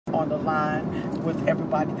on the line with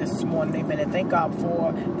everybody this morning. Amen. And thank God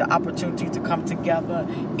for the opportunity to come together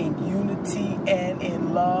in unity and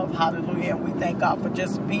in love. Hallelujah. And we thank God for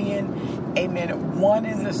just being, amen, one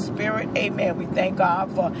in the spirit. Amen. We thank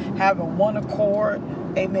God for having one accord.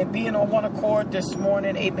 Amen. Being on one accord this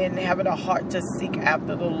morning. Amen. And having a heart to seek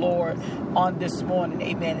after the Lord on this morning.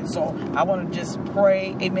 Amen. And so I want to just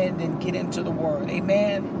pray. Amen. Then get into the word.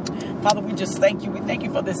 Amen. Father, we just thank you. We thank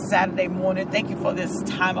you for this Saturday morning. Thank you for this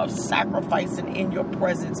time of sacrificing in your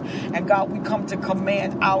presence. And God, we come to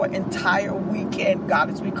command our entire weekend, God,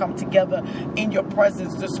 as we come together in your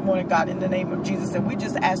presence this morning, God, in the name of Jesus. And we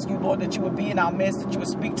just ask you, Lord, that you would be in our midst, that you would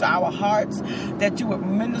speak to our hearts, that you would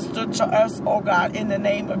minister to us, oh God, in the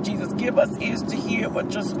name of Jesus. Give us ears to hear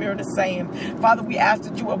what your spirit is saying. Father, we ask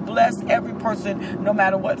that you would bless every person, no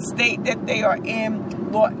matter what state that they are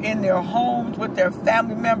in, Lord, in their homes, with their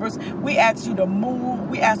family members. We ask you to move.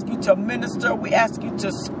 We ask you to minister. We ask you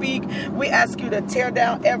to speak. We ask you to tear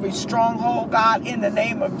down every stronghold, God, in the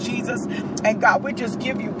name of Jesus. And God, we just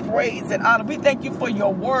give you praise and honor. We thank you for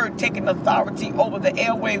your word taking authority over the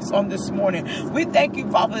airwaves on this morning. We thank you,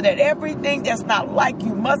 Father, that everything that's not like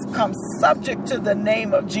you must come subject to the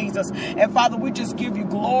name of Jesus. And Father, we just give you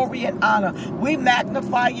glory and honor. We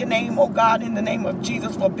magnify your name, oh God, in the name of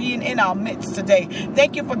Jesus, for being in our midst today.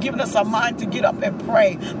 Thank you for giving us a mind to get up and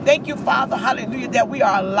pray. Thank you, Father, hallelujah, that we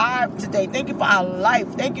are alive today. Thank you for our life.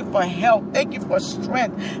 Thank you for health. Thank you for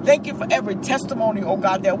strength. Thank you for every testimony, oh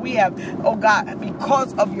God, that we have, oh God,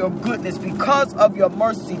 because of your goodness, because of your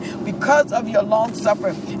mercy, because of your long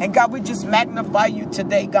suffering. And God, we just magnify you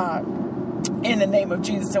today, God, in the name of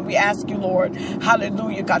Jesus. And we ask you, Lord,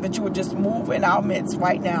 hallelujah, God, that you would just move in our midst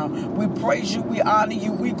right now. We praise you. We honor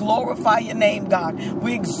you. We glorify your name, God.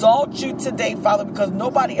 We exalt you today, Father, because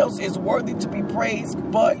nobody else is worthy to be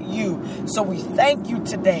praised but you. So we thank you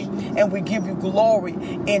today and we give you glory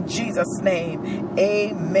in Jesus' name.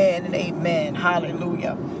 Amen and amen.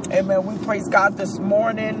 Hallelujah. Amen. We praise God this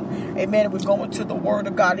morning. Amen. We're going to the word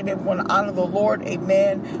of God. Amen. We want to honor the Lord.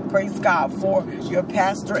 Amen. Praise God for your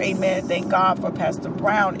pastor. Amen. Thank God for Pastor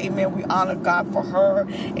Brown. Amen. We honor God for her.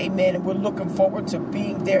 Amen. And we're looking forward to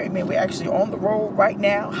being there. Amen. We're actually on the road right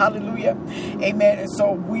now. Hallelujah. Amen. And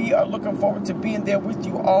so we are looking forward to being there with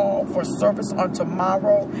you all for service on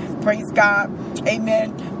tomorrow. Praise God.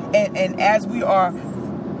 Amen. And as we are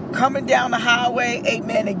coming down the highway,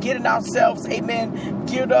 amen, and getting ourselves, amen,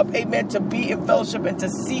 geared up, amen, to be in fellowship and to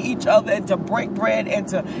see each other and to break bread and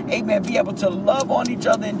to, amen, be able to love on each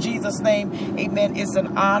other in Jesus' name, amen. It's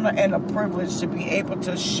an honor and a privilege to be able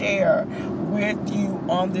to share with you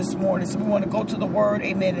on this morning. So we want to go to the word,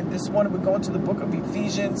 amen, and this morning we're going to the book of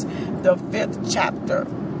Ephesians, the 5th chapter.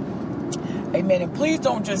 Amen. And please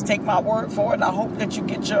don't just take my word for it. I hope that you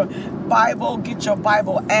get your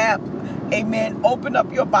Bible app. Amen. Open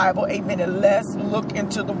up your Bible. Amen. And let's look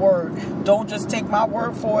into the word. Don't just take my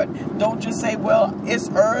word for it. Don't just say, well, it's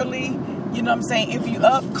early. You know what I'm saying? If you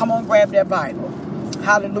up, come on, grab that Bible.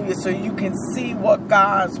 Hallelujah. So you can see what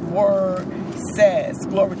God's word says.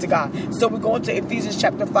 Glory to God. So we're going to Ephesians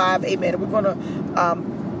chapter 5. Amen. And we're going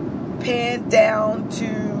to pen down to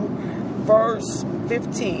verse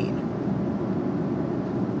 15.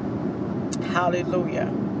 Hallelujah.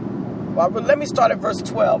 Well, let me start at verse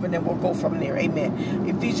 12 and then we'll go from there. Amen.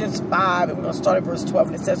 Ephesians 5, and we're going to start at verse 12.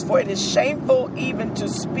 And it says, for it is shameful even to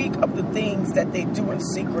speak of the things that they do in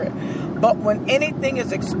secret. But when anything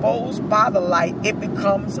is exposed by the light, it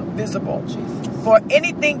becomes visible. For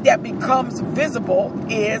anything that becomes visible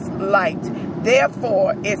is light.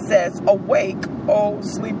 Therefore, it says, awake, O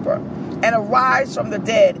sleeper, and arise from the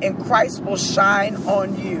dead, and Christ will shine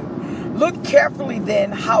on you. Look carefully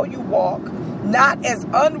then how you walk, not as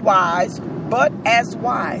unwise, but as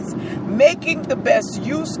wise, making the best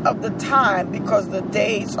use of the time, because the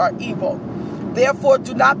days are evil. Therefore,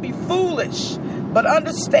 do not be foolish, but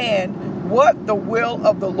understand what the will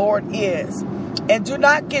of the Lord is. And do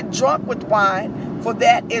not get drunk with wine, for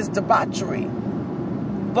that is debauchery,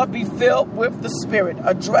 but be filled with the Spirit,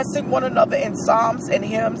 addressing one another in psalms and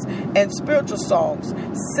hymns and spiritual songs,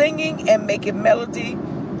 singing and making melody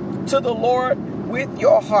to the Lord with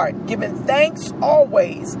your heart, giving thanks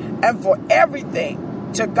always and for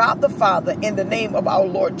everything to God the Father in the name of our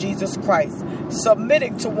Lord Jesus Christ,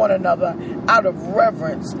 submitting to one another out of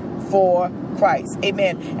reverence for Christ.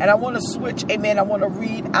 Amen. And I want to switch. Amen. I want to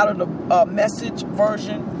read out of the Message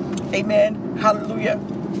version. Amen. Hallelujah.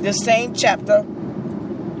 The same chapter.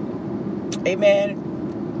 Amen.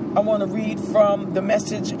 I want to read from the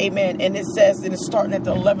Message. Amen. And it says, and it's starting at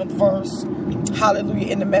the 11th verse. Hallelujah.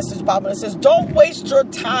 In the Message Bible, it says, don't waste your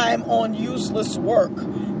time on useless work,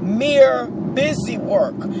 mere busy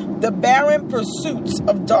work, the barren pursuits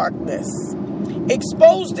of darkness.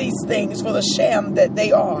 Expose these things for the sham that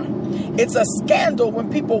they are. It's a scandal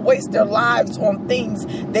when people waste their lives on things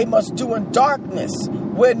they must do in darkness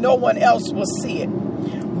where no one else will see it.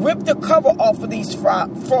 Rip the cover off of these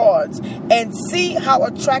frauds and see how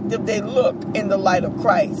attractive they look in the light of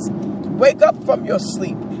Christ. Wake up from your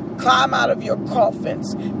sleep. Climb out of your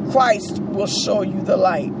coffins. Christ will show you the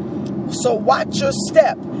light. So watch your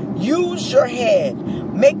step. Use your head.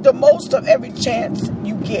 Make the most of every chance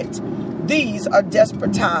you get. These are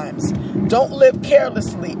desperate times. Don't live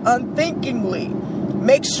carelessly, unthinkingly.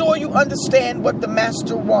 Make sure you understand what the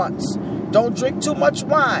master wants. Don't drink too much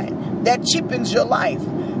wine. That cheapens your life.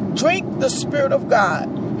 Drink the Spirit of God.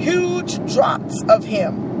 Huge drops of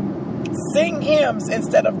Him. Sing hymns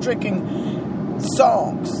instead of drinking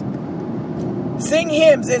songs. Sing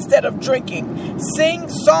hymns instead of drinking. Sing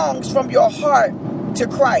songs from your heart to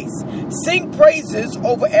Christ. Sing praises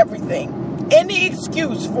over everything. Any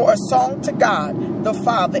excuse for a song to God the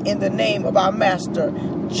Father in the name of our Master,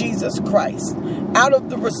 Jesus Christ. Out of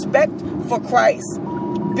the respect for Christ,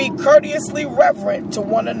 be courteously reverent to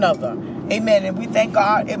one another. Amen. And we thank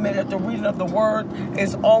God, amen, that the reading of the word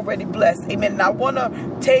is already blessed. Amen. And I want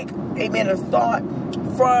to take, amen, a thought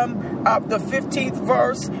from the 15th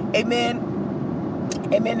verse. Amen.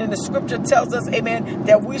 Amen. And the scripture tells us, amen,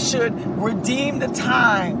 that we should redeem the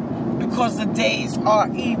time because the days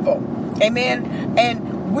are evil. Amen.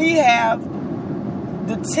 And we have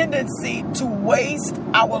the tendency to waste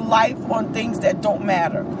our life on things that don't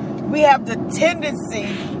matter. We have the tendency,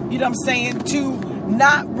 you know what I'm saying, to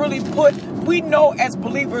not really we know as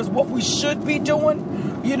believers what we should be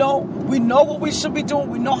doing. You know, we know what we should be doing.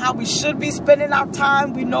 We know how we should be spending our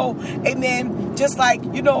time. We know, amen, just like,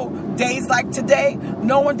 you know, days like today,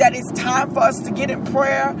 knowing that it's time for us to get in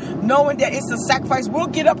prayer, knowing that it's a sacrifice. We'll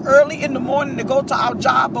get up early in the morning to go to our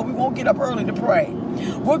job, but we won't get up early to pray.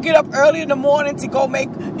 We'll get up early in the morning to go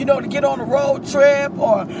to get on a road trip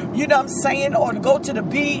or, you know what I'm saying, or to go to the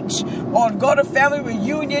beach or to go to family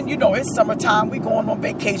reunion. You know, it's summertime. We're going on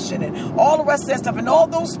vacation and all the rest of that stuff. And all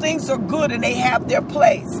those things are good and they have their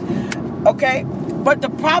place. Okay? But the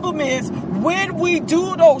problem is when we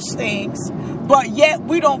do those things, but yet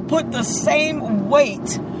we don't put the same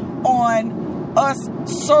weight on us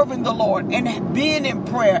serving the Lord and being in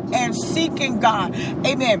prayer and seeking God.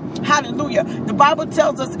 Amen. Hallelujah. The Bible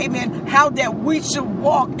tells us, amen, how that we should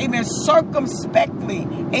walk, amen, circumspectly.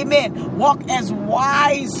 Amen. Walk as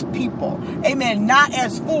wise people. Amen. Not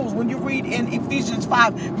as fools. When you read in Ephesians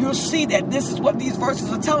 5, you'll see that this is what these verses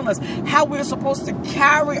are telling us, how we're supposed to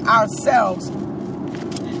carry ourselves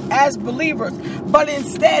as believers. But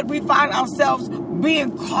instead, we find ourselves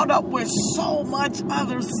being caught up with so much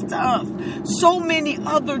other stuff, so many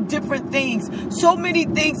other different things, so many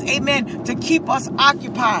things, amen, to keep us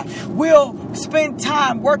occupied. We'll spend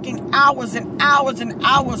time working hours and hours and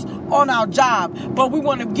hours on our job, but we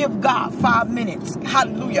want to give God 5 minutes.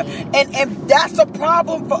 Hallelujah. And that's a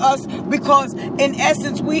problem for us because in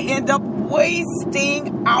essence, we end up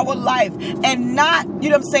wasting our life and not, you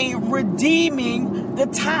know what I'm saying, redeeming the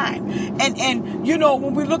time. And you know,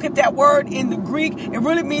 when we look at that word in the Greek, it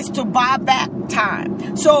really means to buy back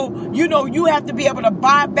time. So, you know, you have to be able to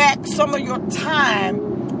buy back some of your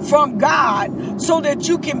time from God so that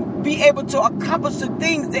you can be able to accomplish the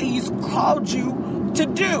things that He's called you to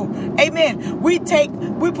do. Amen. We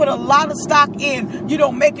put a lot of stock in, you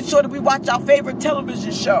know, making sure that we watch our favorite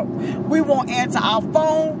television show. We won't answer our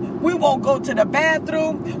phone. We won't go to the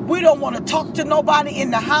bathroom. We don't want to talk to nobody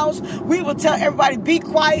in the house. We will tell everybody, be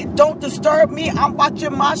quiet. Don't disturb me. I'm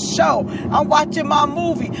watching my show. I'm watching my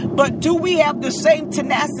movie. But do we have the same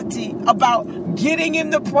tenacity about getting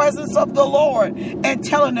in the presence of the Lord and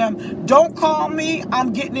telling them, don't call me,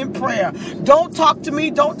 I'm getting in prayer. Don't talk to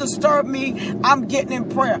me, don't disturb me, I'm getting in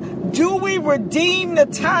prayer. Do we redeem the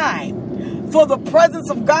time for the presence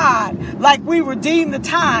of God like we redeem the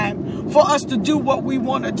time for us to do what we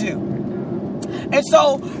want to do? And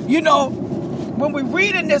so, you know, when we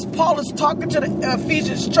read in this, Paul is talking to the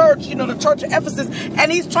Ephesians church, you know, the church of Ephesus, and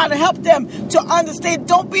he's trying to help them to understand,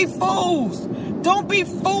 don't be fools. Don't be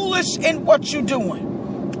foolish in what you're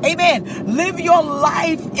doing. Amen. Live your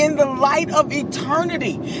life in the light of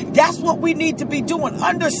eternity. That's what we need to be doing.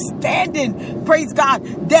 Understanding, praise God,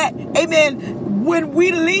 that, amen, when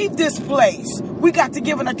we leave this place, we got to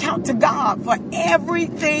give an account to God for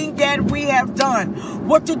everything that we have done.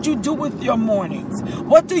 What did you do with your mornings?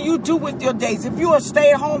 What do you do with your days? If you're a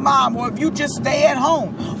stay-at-home mom or if you just stay at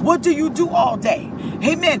home, what do you do all day?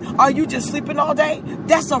 Amen. Are you just sleeping all day?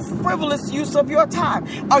 That's a frivolous use of your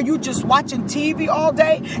time. Are you just watching TV all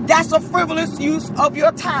day? That's a frivolous use of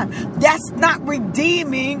your time. That's not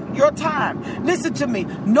redeeming your time. Listen to me.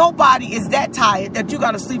 Nobody is that tired that you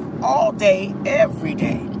got to sleep all day, every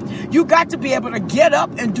day. You got to be able to get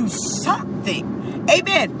up and do something.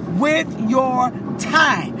 Amen. With your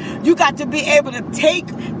time. You got to be able to take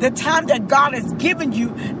the time that God has given you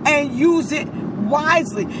and use it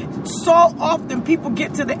wisely. So often people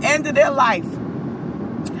get to the end of their life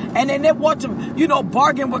and then they want to,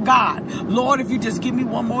 bargain with God. Lord, if you just give me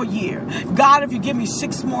one more year. God, if you give me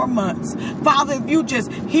 6 more months. Father, if you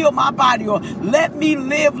just heal my body, or let me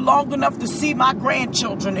live long enough to see my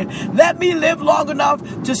grandchildren, and let me live long enough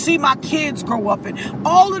to see my kids grow up. And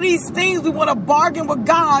all of these things we want to bargain with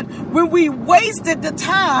God when we wasted the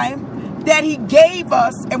time that he gave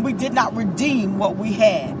us and we did not redeem what we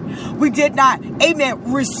had. We did not,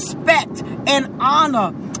 respect and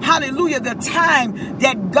honor, hallelujah, the time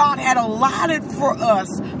that God had allotted for us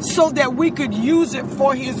so that we could use it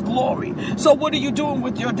for his glory. So what are you doing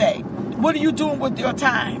with your day? What are you doing with your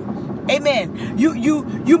time? Amen.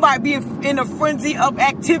 You might be in a frenzy of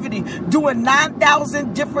activity, doing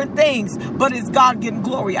 9,000 different things, but is God getting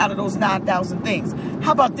glory out of those 9,000 things?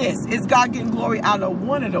 How about this? Is God getting glory out of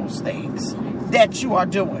one of those things that you are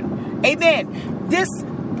doing? Amen.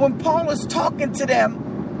 When Paul is talking to them,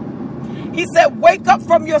 he said, wake up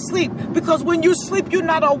from your sleep, because when you sleep, you're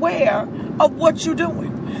not aware of what you're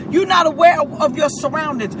doing. You're not aware of your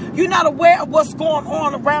surroundings. You're not aware of what's going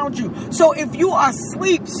on around you. So if you are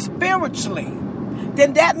asleep spiritually,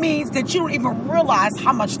 then that means that you don't even realize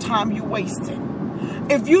how much time you're wasting.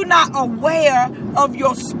 If you're not aware of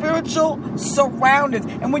your spiritual surroundings,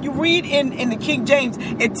 and when you read in the King James,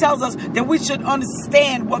 it tells us that we should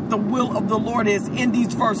understand what the will of the Lord is in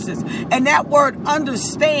these verses. And that word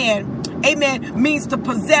understand, amen, means to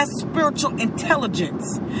possess spiritual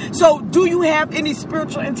intelligence. So do you have any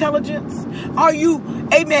spiritual intelligence? Are you,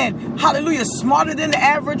 amen, hallelujah, smarter than the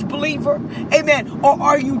average believer? Amen. Or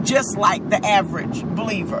are you just like the average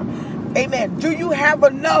believer? Amen. Do you have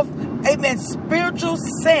enough, amen, spiritual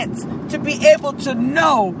sense to be able to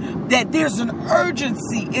know that there's an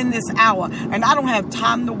urgency in this hour, and I don't have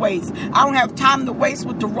time to waste. I don't have time to waste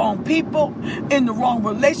with the wrong people, in the wrong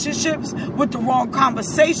relationships, with the wrong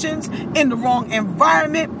conversations, in the wrong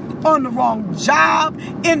environment, on the wrong job,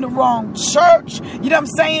 in the wrong church. You know what I'm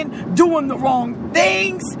saying? Doing the wrong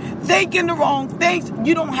things, thinking the wrong things.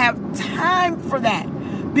 You don't have time for that,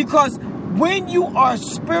 because when you are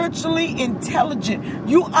spiritually intelligent,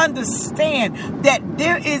 you understand that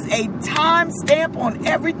there is a time stamp on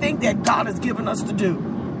everything that God has given us to do.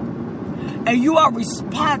 And you are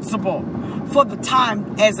responsible for the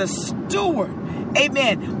time as a steward,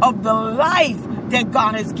 amen, of the life that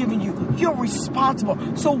God has given you. You're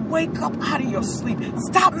responsible. So wake up out of your sleep.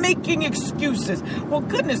 Stop making excuses. Well,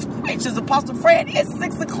 goodness gracious, Apostle Fred, it's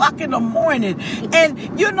 6 o'clock in the morning. And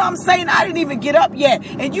you know what I'm saying? I didn't even get up yet.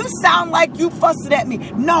 And you sound like you fussing at me.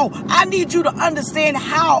 No, I need you to understand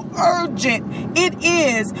how urgent it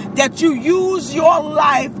is that you use your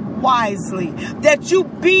life wisely, that you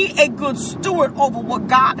be a good steward over what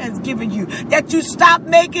God has given you, that you stop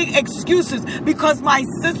making excuses, because my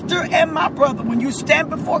sister and my brother, when you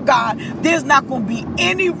stand before God, there's not going to be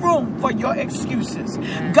any room for your excuses.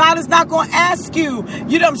 God is not going to ask you,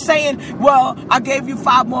 you know what I'm saying, well, I gave you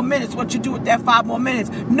 5 more minutes, what you do with that 5 more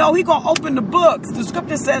minutes? No, he's going to open the books. The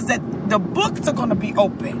scripture says that the books are going to be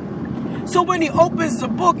open. So when he opens the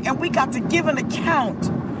book, and we got to give an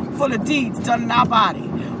account for the deeds done in our body,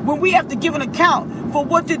 when we have to give an account for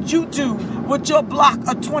what did you do with your block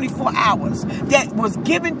of 24 hours that was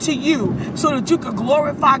given to you so that you could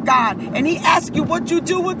glorify God, and he asks you what you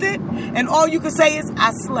do with it, and all you can say is,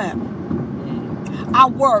 I slept, I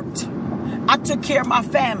worked, I took care of my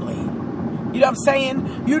family. You know what I'm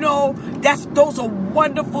saying? You know, those are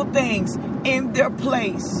wonderful things in their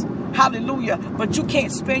place. Hallelujah. But you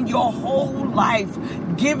can't spend your whole life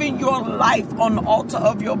giving your life on the altar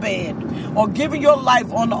of your bed, or giving your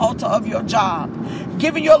life on the altar of your job,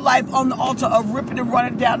 giving your life on the altar of ripping and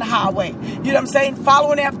running down the highway. You know what I'm saying?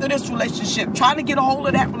 Following after this relationship, trying to get a hold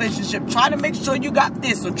of that relationship, trying to make sure you got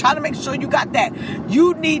this, or trying to make sure you got that.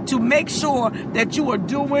 You need to make sure that you are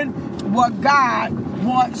doing what God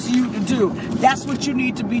wants you to do. That's what you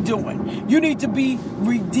need to be doing. You need to be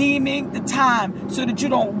redeeming the time so that you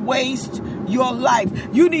don't waste your life.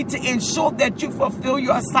 You need to ensure that you fulfill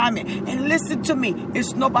your assignment. And listen to me,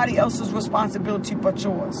 it's nobody else's responsibility but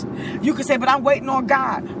yours. You can say, but I'm waiting on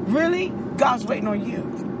God. Really? God's waiting on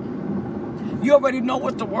you. You already know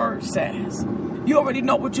what the word says. You already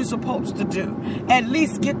know what you're supposed to do. At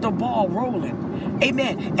least get the ball rolling.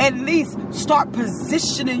 Amen. At least start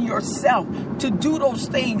positioning yourself to do those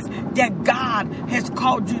things that God has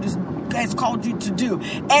called you to do.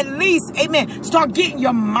 At least, amen, start getting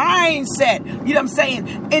your mindset, you know what I'm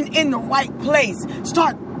saying, in the right place.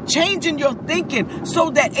 Start changing your thinking so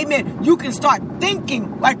that, amen, you can start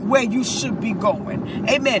thinking like where you should be going.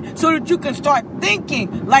 Amen. So that you can start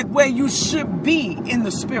thinking like where you should be in the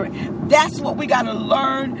spirit. That's what we got to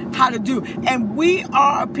learn how to do. And we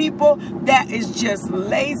are a people that is just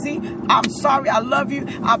lazy. I'm sorry. I love you.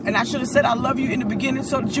 And I should have said I love you in the beginning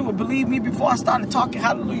so that you would believe me before I started talking.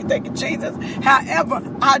 Hallelujah. Thank you, Jesus. However,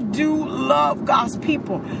 I do love God's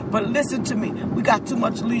people. But listen to me. We got too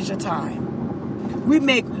much leisure time. We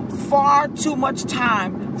make far too much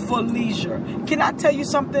time for leisure. Can I tell you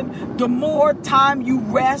something? The more time you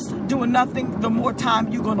rest doing nothing, the more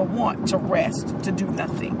time you're going to want to rest to do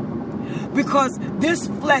nothing. Because this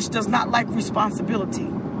flesh does not like responsibility.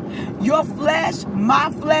 Your flesh,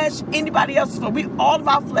 my flesh, anybody else's flesh, all of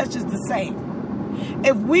our flesh is the same.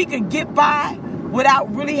 If we could get by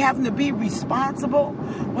without really having to be responsible,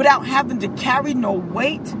 without having to carry no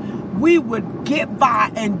weight, we would get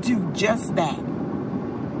by and do just that.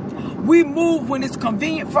 We move when it's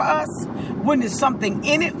convenient for us, when there's something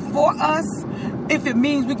in it for us. If it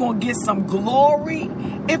means we're going to get some glory,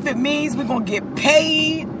 if it means we're going to get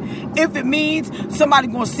paid, if it means somebody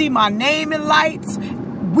going to see my name in lights,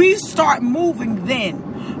 we start moving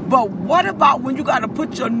then. But what about when you got to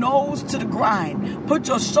put your nose to the grind, put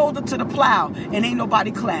your shoulder to the plow, and ain't nobody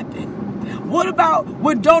clapping? What about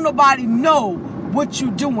when don't nobody know what you're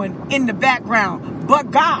doing in the background but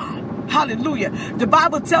God? Hallelujah. The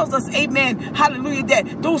Bible tells us, amen, hallelujah,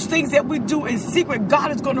 that those things that we do in secret,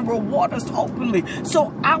 God is going to reward us openly.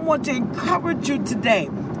 So I want to encourage you today.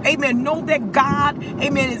 Amen. Know that God,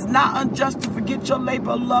 amen, is not unjust to forget your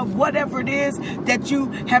labor of love, whatever it is that you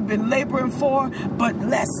have been laboring for. But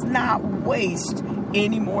let's not waste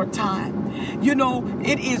any more time. You know,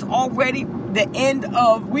 it is already the end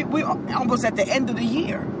of, we're almost at the end of the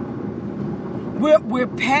year. We're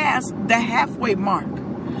past the halfway mark.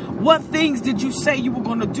 What things did you say you were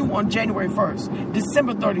going to do on January 1st,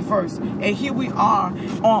 December 31st? And here we are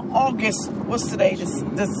on August, what's today? The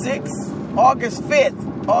 6th? August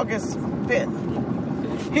 5th. August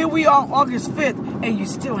 5th. Here we are on August 5th, and you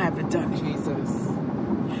still haven't done it. Jesus.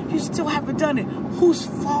 You still haven't done it. Whose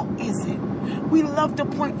fault is it? We love to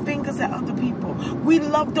point fingers at other people. We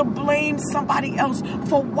love to blame somebody else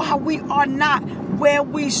for why we are not where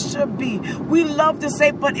we should be. We love to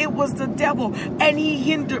say, but it was the devil and he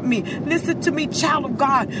hindered me. Listen to me, child of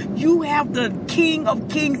God. You have the King of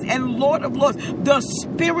Kings and Lord of Lords. The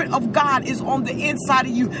Spirit of God is on the inside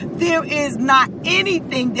of you. There is not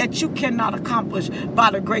anything that you cannot accomplish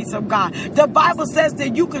by the grace of God. The Bible says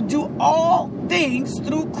that you can do all things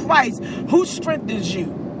through Christ who strengthens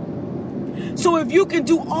you. So if you can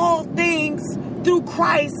do all things through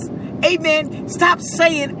Christ, amen, stop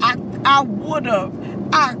saying, I would have,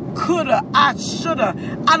 I could have, I should have.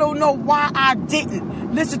 I don't know why I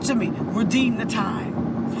didn't. Listen to me. Redeem the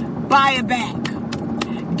time. Buy it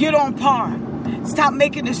back. Get on par. Stop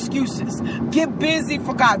making excuses. Get busy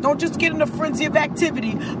for God. Don't just get in a frenzy of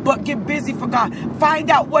activity, but get busy for God. Find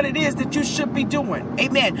out what it is that you should be doing.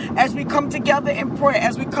 Amen. As we come together in prayer,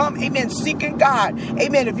 as we come, amen, seeking God.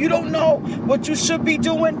 Amen. If you don't know what you should be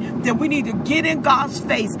doing, then we need to get in God's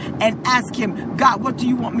face and ask him, God, what do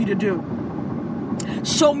you want me to do?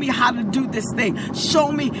 Show me how to do this thing.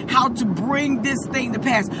 Show me how to bring this thing to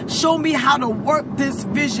pass. Show me how to work this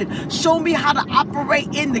vision. Show me how to operate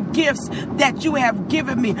in the gifts that you have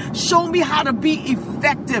given me. Show me how to be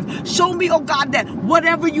effective. Show me, oh God, that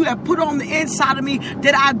whatever you have put on the inside of me,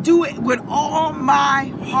 that I do it with all my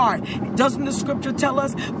heart. Doesn't the scripture tell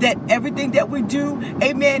us that everything that we do,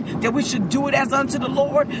 amen, that we should do it as unto the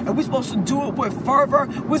Lord, and we're supposed to do it with fervor.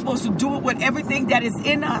 We're supposed to do it with everything that is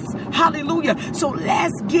in us. Hallelujah. So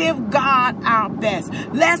let's give God our best.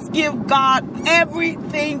 Let's give God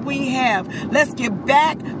everything we have. Let's get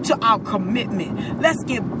back to our commitment. Let's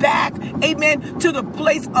get back, amen, to the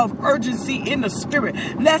place of urgency in the spirit.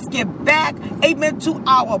 Let's get back, amen, to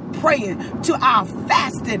our praying, to our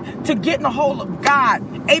fasting, to getting a hold of God,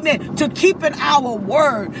 amen, to keeping our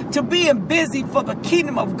word, to being busy for the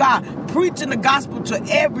kingdom of God, preaching the gospel to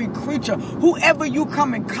every creature, whoever you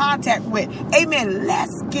come in contact with. Amen.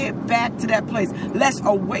 Let's get back to that place. Let's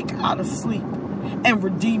awake out of sleep and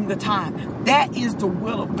redeem the time. That is the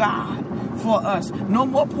will of God for us. No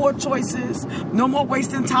more poor choices. No more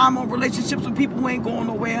wasting time on relationships with people who ain't going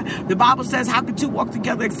nowhere. The Bible says, how could two walk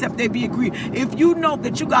together except they be agreed? If you know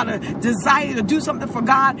that you got a desire to do something for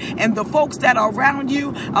God and the folks that are around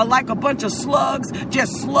you are like a bunch of slugs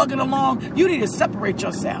just slugging along, you need to separate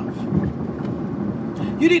yourself.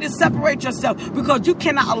 You need to separate yourself, because you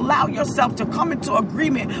cannot allow yourself to come into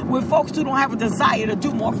agreement with folks who don't have a desire to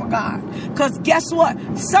do more for God. Because guess what?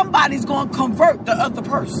 Somebody's going to convert the other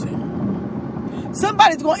person.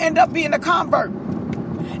 Somebody's going to end up being a convert.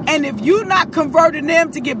 And if you're not converting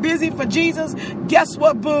them to get busy for Jesus, guess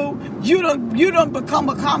what, boo? You done become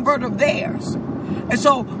a convert of theirs. And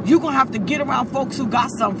so you're going to have to get around folks who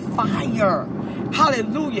got some fire.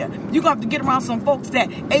 Hallelujah. You're going to have to get around some folks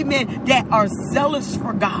that, amen, that are zealous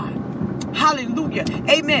for God. Hallelujah.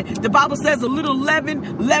 Amen. The Bible says a little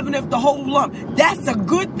leaven leaveneth the whole lump. That's a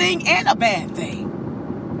good thing and a bad thing.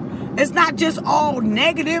 It's not just all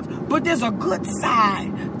negative, but there's a good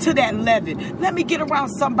side to that leaven. Let me get around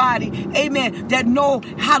somebody, amen, that know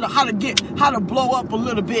how to blow up a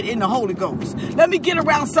little bit in the Holy Ghost. Let me get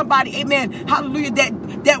around somebody, amen, hallelujah,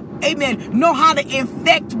 that amen, know how to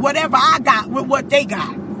infect whatever I got with what they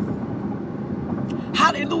got.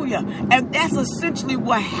 Hallelujah. And that's essentially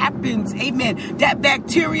what happens. Amen. That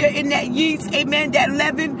bacteria in that yeast, amen, that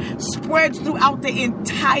leaven spreads throughout the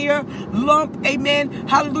entire lump. Amen.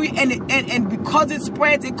 Hallelujah. And because it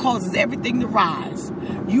spreads, it causes everything to rise.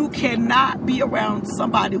 You cannot be around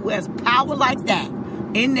somebody who has power like that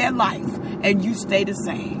in their life and you stay the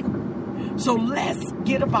same. So let's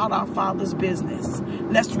get about our Father's business.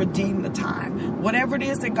 Let's redeem the time. Whatever it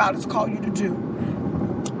is that God has called you to do.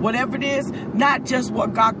 Whatever it is, not just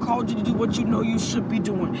what God called you to do, what you know you should be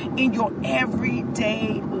doing in your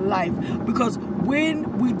everyday life. Because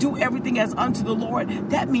when we do everything as unto the Lord,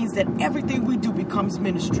 that means that everything we do becomes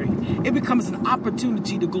ministry. It becomes an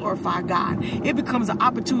opportunity to glorify God. It becomes an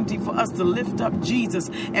opportunity for us to lift up Jesus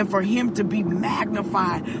and for him to be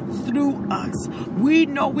magnified through us. We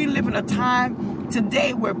know we live in a time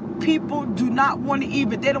today where people do not want to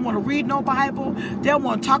they don't want to read no Bible. They don't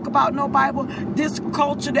want to talk about no Bible. This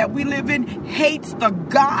culture that we live in hates the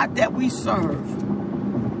God that we serve.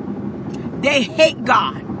 They hate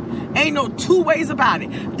God. Ain't no two ways about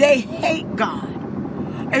it. They hate God.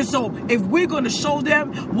 And so if we're going to show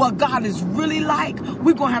them what God is really like,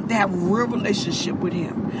 we're going to have a real relationship with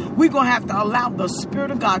him. We're going to have to allow the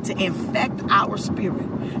Spirit of God to infect our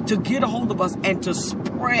spirit, to get a hold of us and to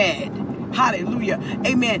spread. Hallelujah.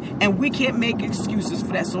 Amen. And we can't make excuses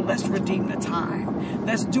for that. So let's redeem the time.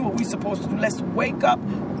 Let's do what we're supposed to do. Let's wake up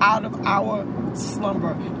out of our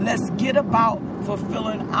slumber. Let's get about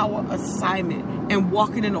fulfilling our assignment and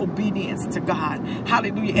walking in obedience to God.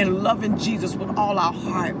 Hallelujah. And loving Jesus with all our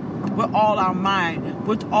heart, with all our mind,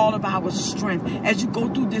 with all of our strength. As you go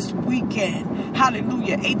through this weekend,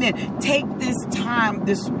 hallelujah, amen, take this time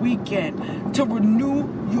this weekend to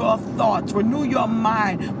renew your thoughts, renew your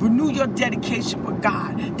mind, renew your dedication with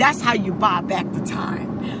God. That's how you buy back the time.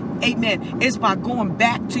 Amen. It's by going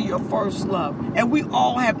back to your first love. And we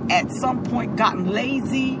all have at some point gotten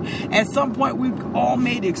lazy. At some point we've all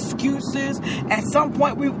made excuses. At some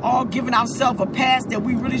point we've all given ourselves a pass that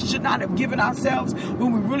we really should not have given ourselves,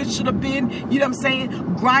 when we really should have been, you know what I'm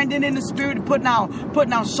saying, grinding in the spirit and putting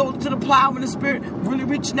our shoulder to the plow in the spirit, really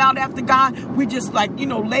reaching out after God. We just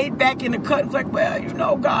laid back in the cut and like,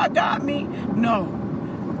 well, God got me.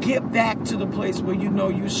 No. Get back to the place where you know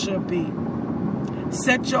you should be.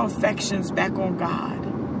 Set your affections back on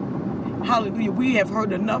God. Hallelujah. We have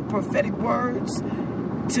heard enough prophetic words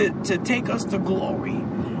to take us to glory.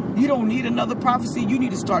 You don't need another prophecy. You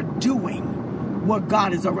need to start doing what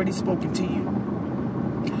God has already spoken to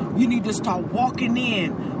you. You need to start walking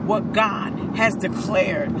in what God has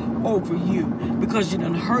declared over you, because you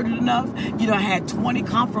done heard it enough. You done had 20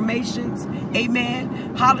 confirmations.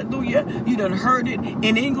 Amen. Hallelujah. You done heard it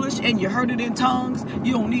in English and you heard it in tongues.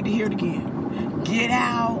 You don't need to hear it again. Get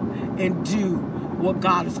out and do what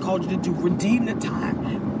God has called you to do. Redeem the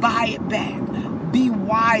time. Buy it back. Be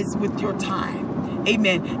wise with your time.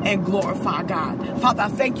 Amen. And glorify God. Father, I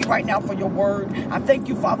thank you right now for your word. I thank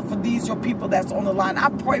you, Father, for these, your people that's on the line. I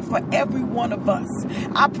pray for every one of us.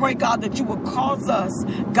 I pray, God, that you will cause us,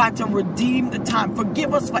 God, to redeem the time.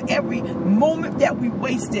 Forgive us for every moment that we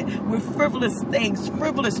wasted with frivolous things,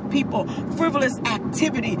 frivolous people, frivolous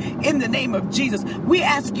activity in the name of Jesus. We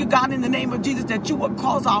ask you, God, in the name of Jesus, that you will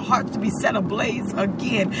cause our hearts to be set ablaze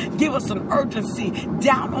again. Give us an urgency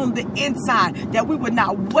down on the inside, that we would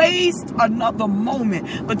not waste another moment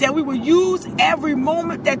moment, but that we will use every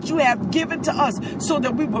moment that you have given to us so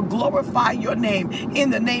that we will glorify your name in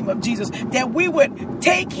the name of Jesus. That we would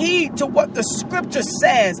take heed to what the scripture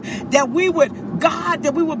says, that we would, God,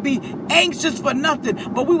 that we would be anxious for nothing,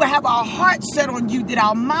 but we would have our heart set on you, that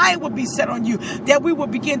our mind would be set on you, that we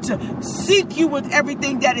would begin to seek you with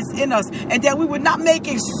everything that is in us, and that we would not make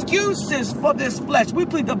excuses for this flesh. We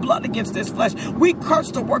plead the blood against this flesh. We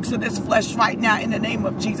curse the works of this flesh right now in the name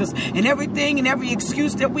of Jesus. And everything and every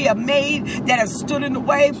excuse that we have made that has stood in the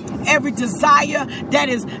way, every desire that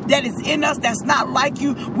is in us that's not like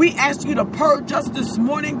you, we ask you to purge us this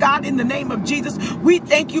morning, God, in the name of Jesus. We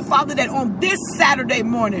thank you, Father, that on this Saturday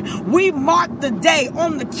morning, we mark the day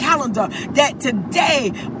on the calendar that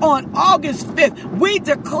today, on August 5th, we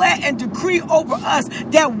declare and decree over us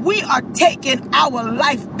that we are taking our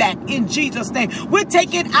life back in Jesus' name. We're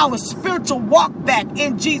taking our spiritual walk back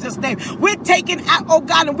in Jesus' name. We're taking out, oh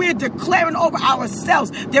God, and we're declaring over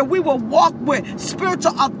ourselves that we will walk with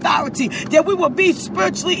spiritual authority, that we will be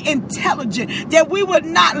spiritually intelligent, that we would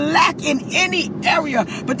not lack in any area,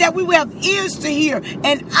 but that we will have ears to hear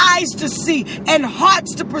and eyes to see and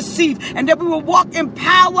hearts to perceive, and that we will walk in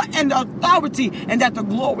power and authority, and that the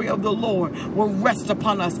glory of the Lord will rest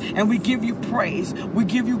upon us. And we give you praise, we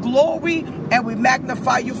give you glory, and we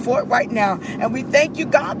magnify you for it right now. And we thank you,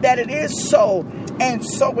 God, that it is so, and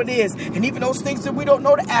so it is. And even those things that we don't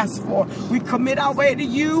know to ask for, we commit our way to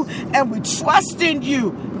you, and we trust in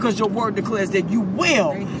you, because your word declares that you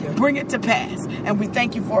will bring it to pass. And we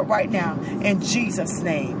thank you for it right now. In Jesus'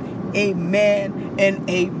 name, amen and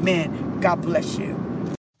amen. God bless you.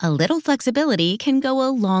 A little flexibility can go a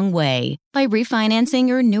long way. By refinancing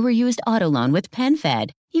your new or used auto loan with PenFed,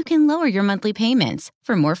 you can lower your monthly payments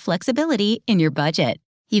for more flexibility in your budget.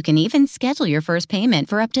 You can even schedule your first payment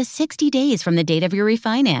for up to 60 days from the date of your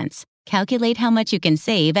refinance. Calculate how much you can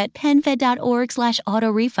save at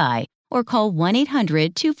PenFed.org/auto-refi or call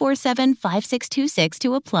 1-800-247-5626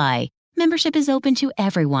 to apply. Membership is open to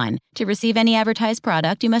everyone. To receive any advertised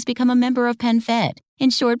product, you must become a member of PenFed,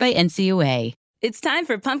 insured by NCUA. It's time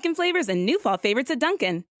for pumpkin flavors and new fall favorites at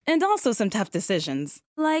Dunkin'. And also some tough decisions.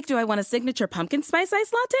 Like, do I want a signature pumpkin spice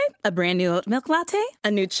iced latte? A brand new oat milk latte? A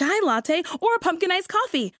new chai latte? Or a pumpkin iced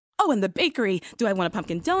coffee? Oh, and the bakery. Do I want a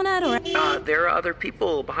pumpkin donut or... There are other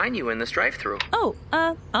people behind you in this drive-thru. Oh,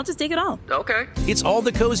 I'll just take it all. Okay. It's all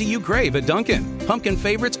the cozy you crave at Dunkin'. Pumpkin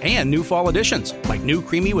favorites and new fall additions, like new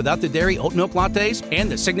creamy without the dairy oat milk lattes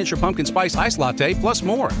and the signature pumpkin spice iced latte, plus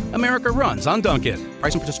more. America runs on Dunkin'.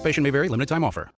 Price and participation may vary. Limited time offer.